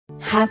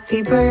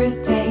Happy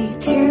birthday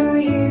to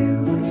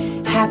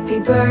you. Happy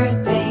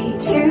birthday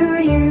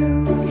to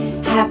you.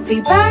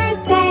 Happy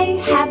birthday,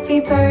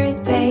 happy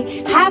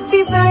birthday,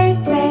 happy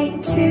birthday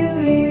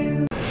to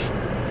you.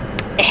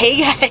 Hey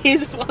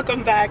guys,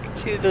 welcome back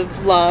to the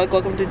vlog.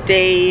 Welcome to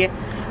day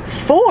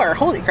 4.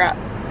 Holy crap.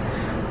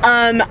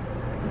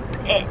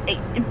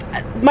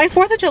 My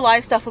 4th of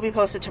July stuff will be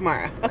posted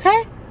tomorrow.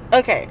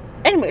 Okay.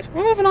 Anyways,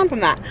 we're moving on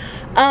from that.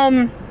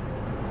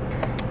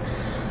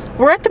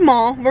 We're at the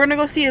mall. We're gonna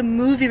go see a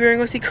movie. We're gonna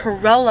go see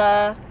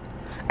Cruella.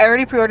 I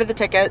already pre-ordered the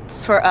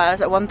tickets for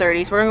us at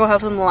 1:30, so we're gonna go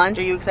have some lunch.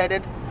 Are you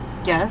excited?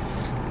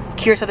 Yes.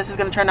 Curious how this is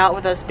gonna turn out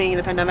with us being in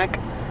the pandemic.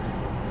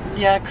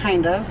 Yeah,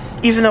 kind of.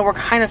 Even though we're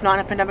kind of not in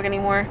a pandemic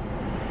anymore.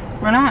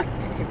 We're not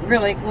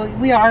really. Well,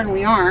 we are and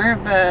we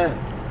aren't, but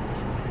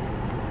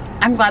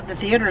I'm glad the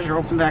theaters are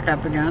open back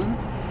up again.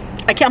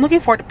 I'm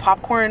looking forward to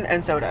popcorn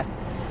and soda.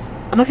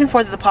 I'm looking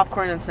forward to the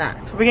popcorn and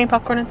snacks. Are we getting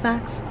popcorn and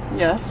snacks?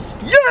 Yes.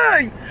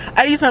 Yay!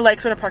 I use my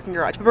legs in a parking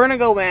garage, but we're gonna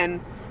go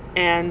in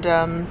and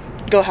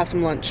go have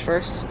some lunch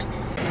first.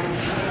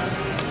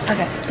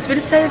 Okay, so we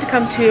decided to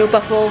come to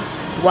Buffalo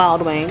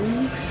Wild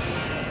Wings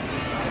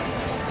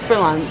for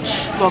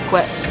lunch, real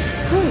quick.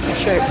 Ooh, my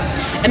shirt.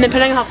 And then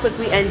depending on how quick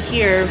we end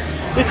here,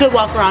 we could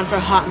walk around for a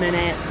hot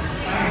minute,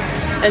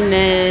 and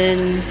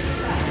then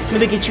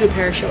maybe get you a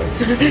pair of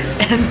shorts,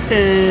 and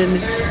then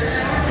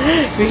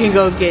we can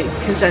go get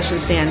concession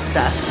stand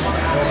stuff.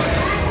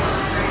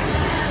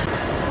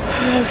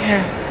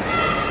 Okay,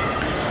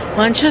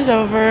 lunch is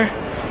over.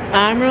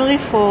 I'm really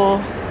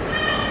full,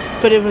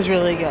 but it was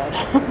really good.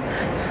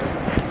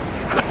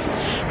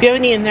 We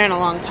haven't eaten there in a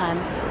long time.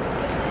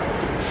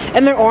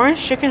 And their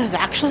orange chicken is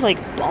actually like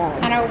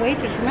bomb. And our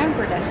waitress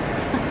remembered us.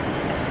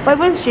 Why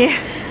wouldn't she?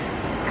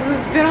 Because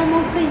it's been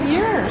almost a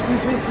year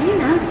since we've seen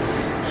her.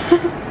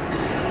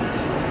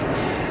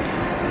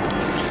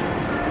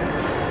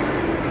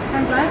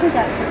 I'm glad we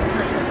got to the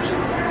perception.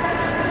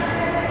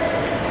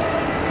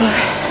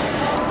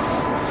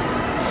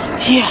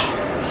 Yeah.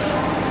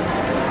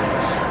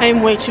 I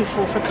am way too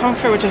full for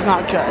comfort, which is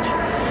not good.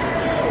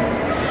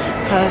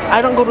 Because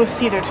I don't go to a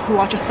theater to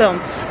watch a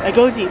film. I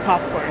go to eat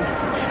popcorn.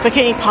 If I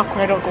can't eat popcorn,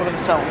 I don't go to the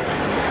film.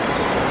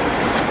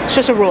 It's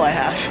just a rule I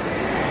have.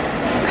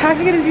 How are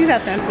you going to do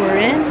that then? We're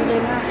in. Do they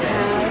not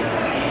have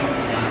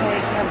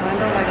like a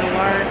bundle, like a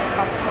large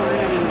popcorn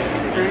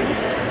and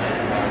drinks?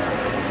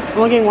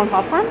 We're only getting one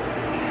popcorn?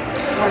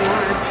 One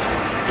large.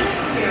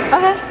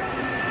 Okay.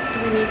 Do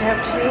we need to have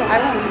 2? I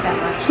won't eat that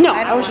much. No,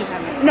 I I was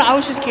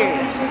just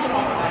curious.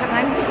 Because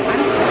I'm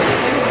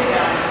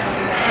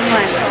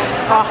like,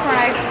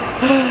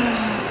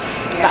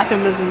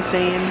 Bathroom is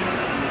insane.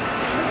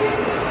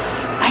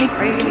 Are you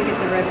gonna get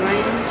the red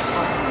wine?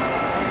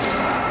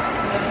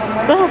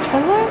 The hell,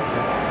 Twizzlers?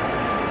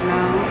 No.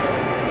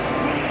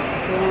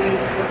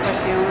 Looks like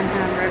they only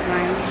have red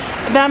wine.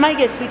 But I might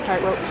get sweet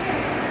tart ropes.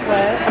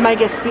 What? I might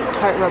get sweet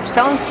tart ropes.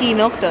 Tell them see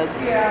milk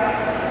duds.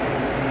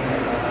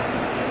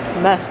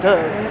 Messed up.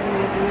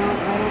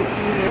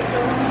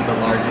 The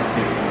largest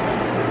dudes.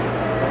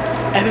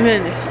 I haven't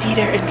been in a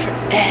theater in forever.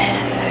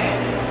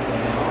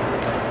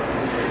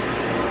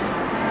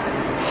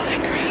 Holy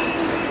crap.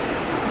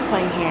 It's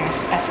playing here.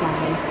 F9.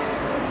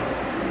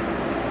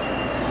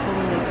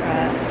 Holy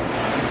crap.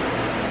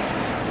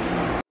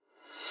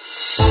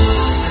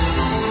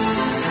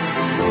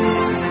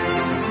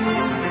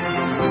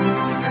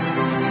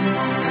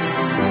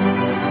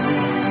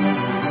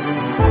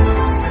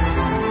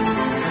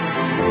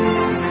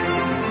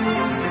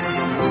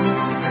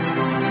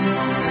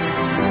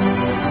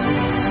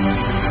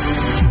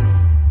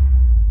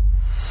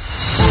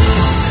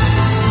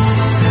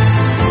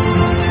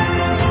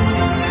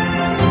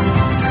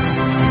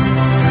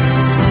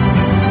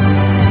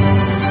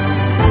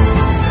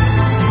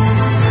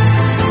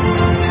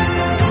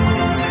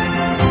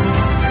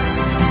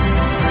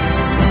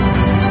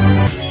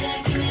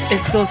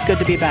 It feels good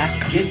to be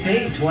back. Get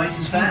paid twice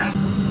as fast.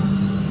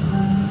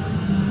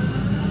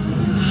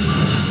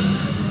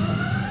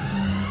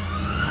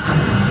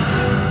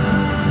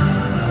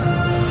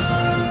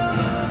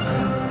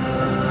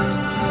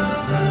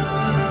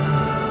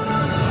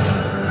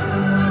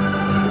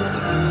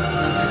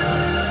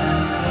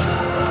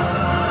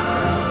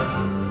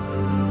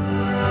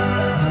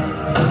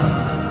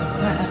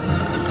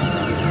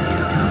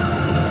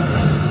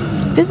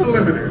 This is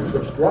Limited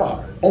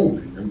subscribe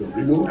only in the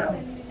Regal app.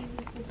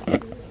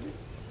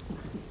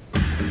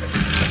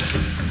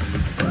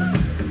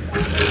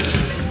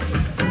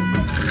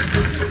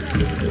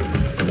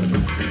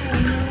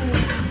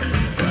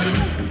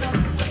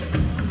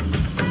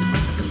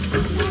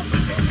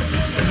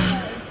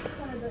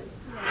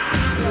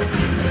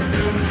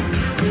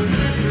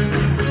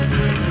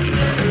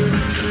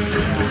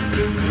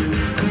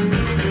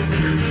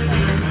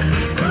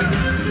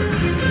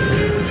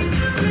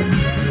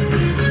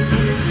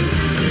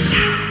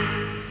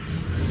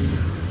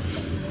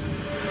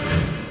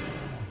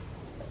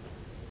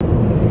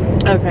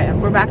 okay,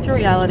 we're back to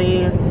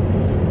reality.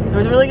 It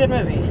was a really good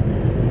movie.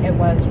 It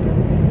was really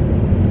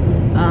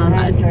good.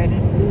 I enjoyed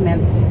it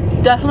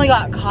immensely. Definitely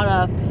got caught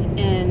up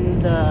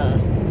in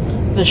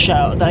the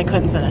show that I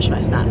couldn't finish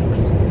my snacks.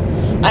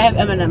 I have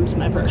M&Ms in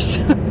my purse.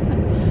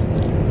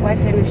 Well, I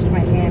finished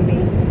my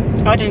candy.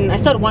 Oh, I didn't. I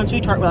still had one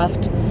sweet tart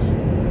left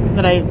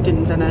that I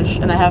didn't finish,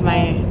 and I have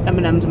my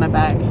M&Ms in my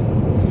bag.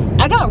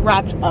 I got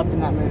wrapped up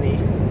in that movie.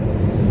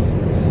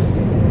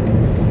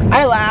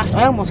 I laughed.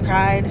 I almost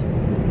cried.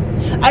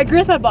 I agree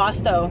with my boss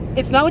though.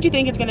 It's not what you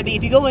think it's going to be.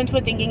 If you go into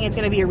it thinking it's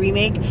going to be a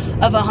remake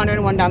of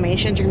 101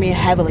 Dalmatians, you're going to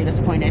be heavily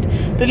disappointed.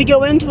 But if you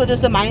go into it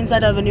with the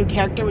mindset of a new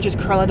character, which is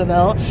Cruella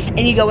DeVille,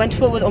 and you go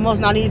into it with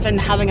almost not even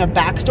having a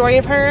backstory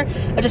of her,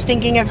 or just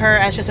thinking of her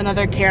as just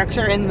another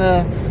character in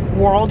the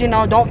world, you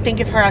know, don't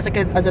think of her as like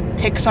as a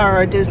Pixar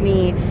or a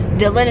Disney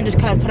villain and just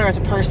kind of put her as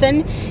a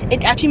person.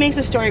 It actually makes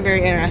the story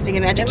very interesting,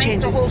 and it actually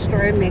changes. Makes the whole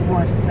story make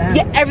more sense.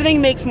 Yeah,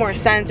 everything makes more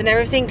sense, and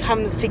everything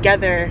comes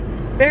together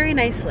very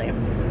nicely.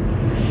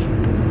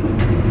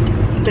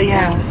 But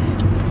yes.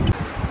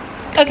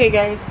 Okay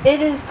guys,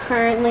 it is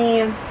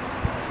currently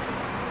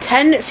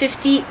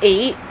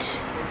 10:58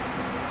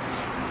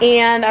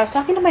 and I was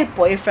talking to my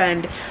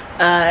boyfriend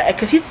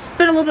because he's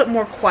been a little bit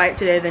more quiet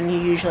today than he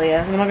usually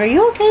is. And I'm like, are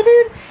you okay,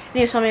 dude? And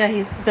he was telling me that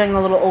he's been a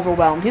little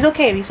overwhelmed. He's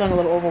okay, but he's feeling a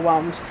little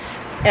overwhelmed.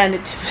 And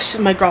it's just,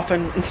 my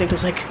girlfriend instinct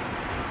was like,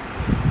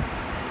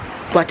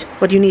 what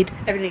do you need?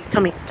 Everything,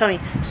 tell me.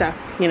 So,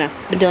 you know,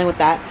 been dealing with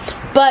that.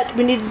 But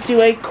we need to do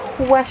a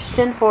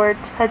question for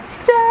today.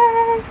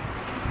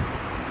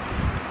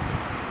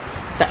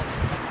 So,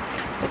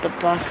 put the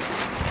box.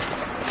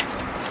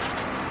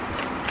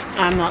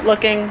 I'm not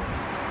looking.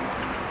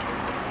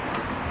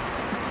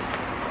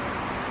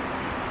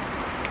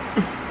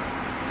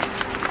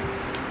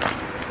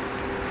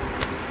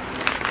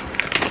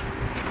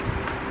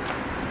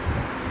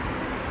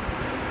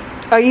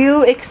 Are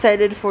you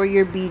excited for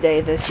your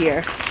B-Day this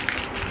year?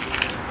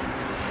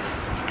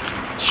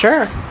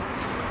 Sure.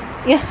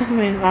 Yeah, I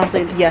mean,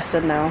 honestly, yes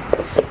and no.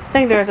 I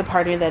think there is a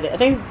party that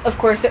of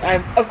course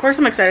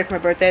I'm excited for my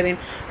birthday. I mean,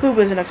 who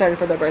wasn't excited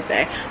for their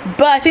birthday?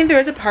 But I think there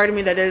is a part of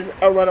me that is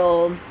a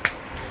little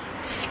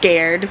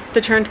scared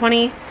to turn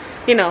 20.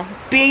 You know,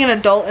 being an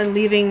adult and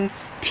leaving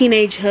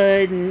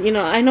teenagehood, and you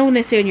know, I know when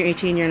they say when you're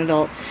 18 you're an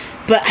adult,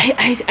 but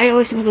I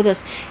always think about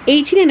this.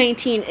 18 and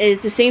 19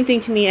 is the same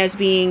thing to me as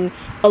being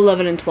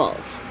 11 and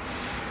 12.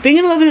 Being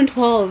an 11 and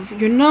 12,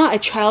 you're not a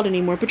child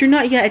anymore, but you're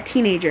not yet a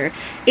teenager.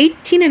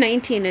 18 and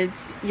 19 is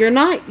you're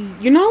no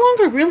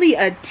longer really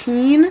a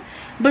teen,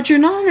 but you're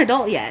not an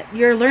adult yet.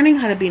 You're learning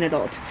how to be an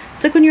adult.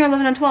 It's like when you're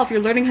 11 and 12, you're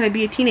learning how to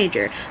be a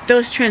teenager.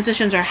 Those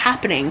transitions are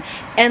happening.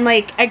 And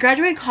like, I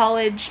graduated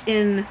college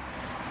in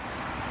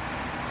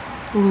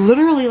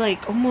literally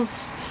like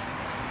almost,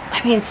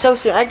 I mean, so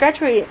soon. I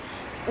graduate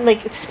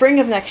like spring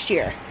of next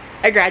year.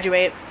 I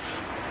graduate.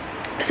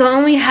 So I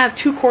only have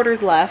 2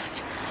 quarters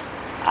left.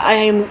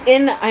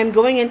 I'm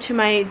going into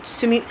my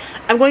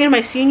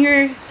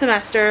senior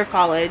semester of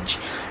college. So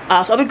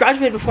I'll be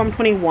graduated before I'm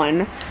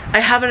 21. I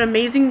have an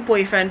amazing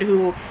boyfriend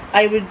who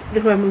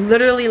I'm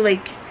literally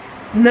like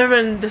never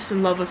been this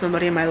in love with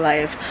somebody in my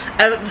life.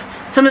 I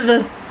have some of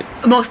the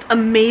most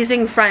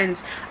amazing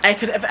friends I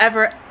could have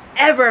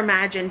ever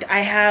imagined.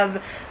 I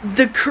have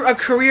a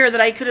career that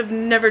I could have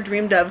never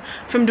dreamed of,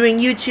 from doing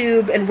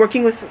YouTube and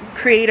working with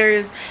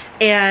creators,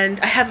 and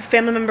I have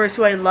family members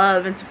who I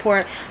love and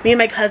support. Me and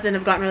my cousin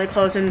have gotten really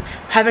close, and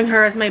having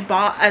her as my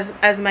boss,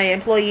 as my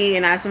employee,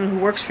 and as someone who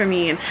works for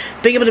me, and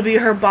being able to be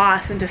her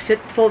boss and to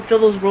fulfill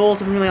those roles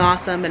have been really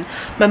awesome. And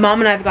my mom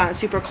and I have gotten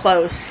super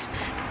close,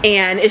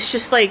 and it's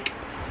just like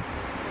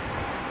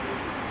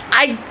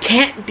I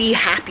can't be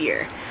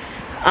happier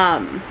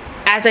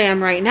as I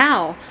am right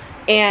now.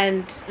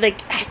 And like,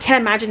 I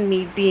can't imagine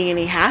me being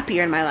any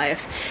happier in my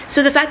life.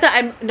 So the fact that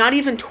I'm not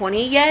even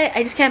 20 yet,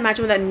 I just can't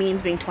imagine what that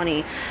means, being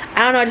 20. I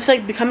don't know, I just feel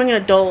like becoming an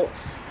adult,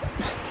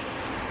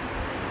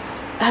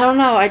 I don't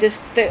know,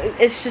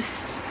 it's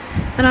just,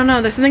 I don't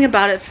know, there's something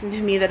about it for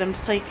me that I'm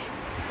just like,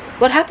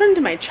 what happened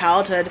to my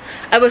childhood?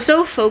 I was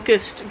so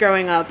focused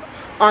growing up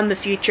on the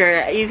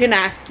future. You can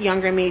ask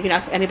younger me, you can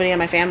ask anybody in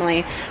my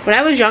family. When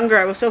I was younger,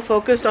 I was so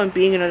focused on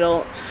being an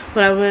adult.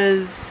 When I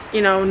was,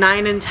 you know,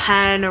 9 and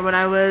 10, or when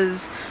I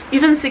was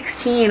even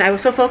 16, I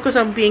was so focused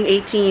on being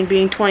 18,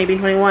 being 20, being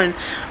 21,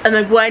 and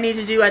like what I need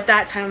to do at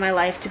that time in my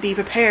life to be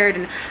prepared.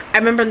 And I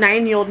remember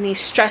 9-year-old me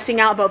stressing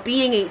out about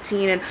being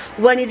 18 and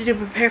what I need to do to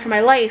prepare for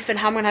my life and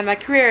how I'm gonna have my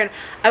career. And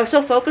I was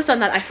so focused on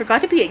that, I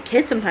forgot to be a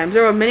kid sometimes.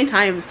 There were many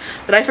times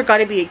that I forgot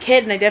to be a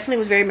kid, and I definitely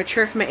was very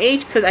mature for my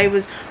age because I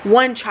was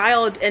one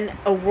child in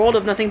a world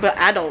of nothing but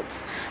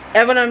adults.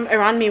 Everyone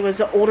around me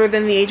was older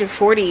than the age of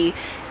 40,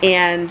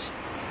 and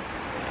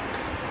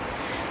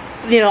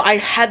you know, I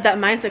had that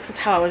mindset because that's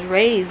how I was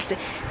raised,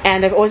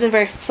 and I've always been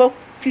very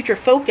future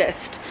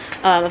focused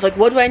of like,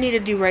 what do I need to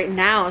do right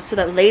now so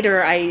that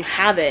later I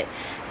have it.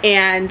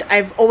 And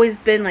I've always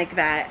been like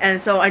that.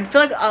 And so I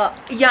feel like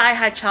yeah, I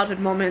had childhood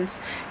moments,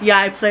 yeah,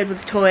 I played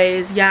with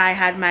toys, yeah, I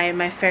had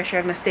my fair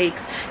share of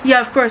mistakes,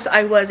 yeah, of course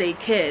I was a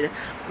kid,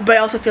 but I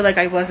also feel like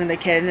I wasn't a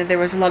kid, and there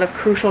was a lot of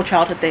crucial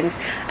childhood things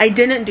I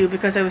didn't do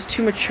because I was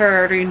too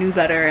mature or knew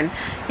better. And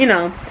you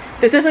know,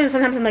 there's definitely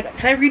sometimes I'm like,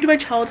 can I redo my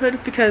childhood,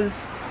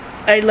 because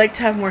I'd like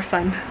to have more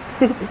fun,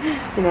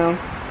 you know.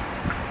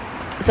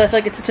 So I feel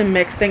like it's such a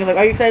mixed thing of like,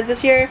 are you excited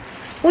this year?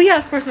 Well, yeah,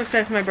 of course I'm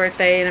excited for my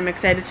birthday, and I'm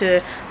excited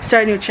to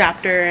start a new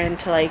chapter and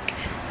to, like,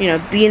 you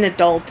know, be an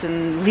adult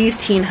and leave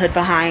teenhood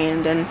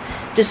behind and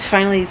just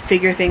finally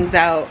figure things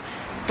out.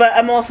 But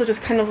I'm also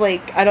just kind of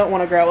like, I don't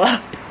want to grow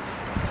up.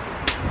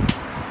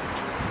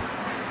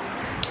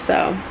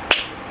 So,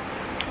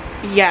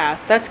 yeah,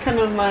 that's kind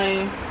of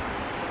my,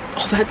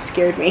 oh, that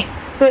scared me.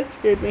 That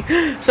scared me.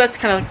 So that's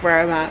kind of like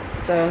where I'm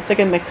at. So it's like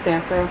a mixed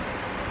answer.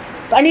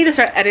 But I need to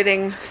start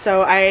editing,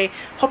 so I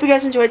hope you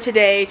guys enjoyed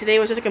today. Today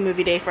was just like a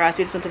movie day for us.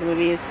 We just went to the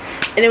movies,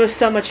 and it was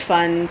so much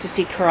fun to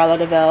see Cruella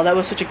de Vil. That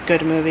was such a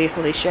good movie,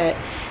 holy shit.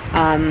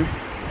 And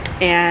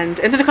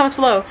enter the comments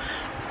below.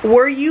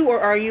 Were you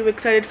or are you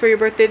excited for your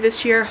birthday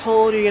this year? How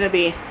old are you gonna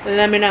be?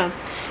 Let me know.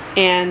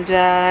 And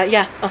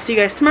yeah, I'll see you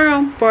guys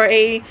tomorrow for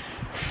a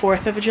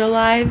 4th of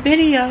July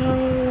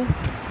video.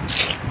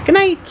 Good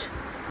night.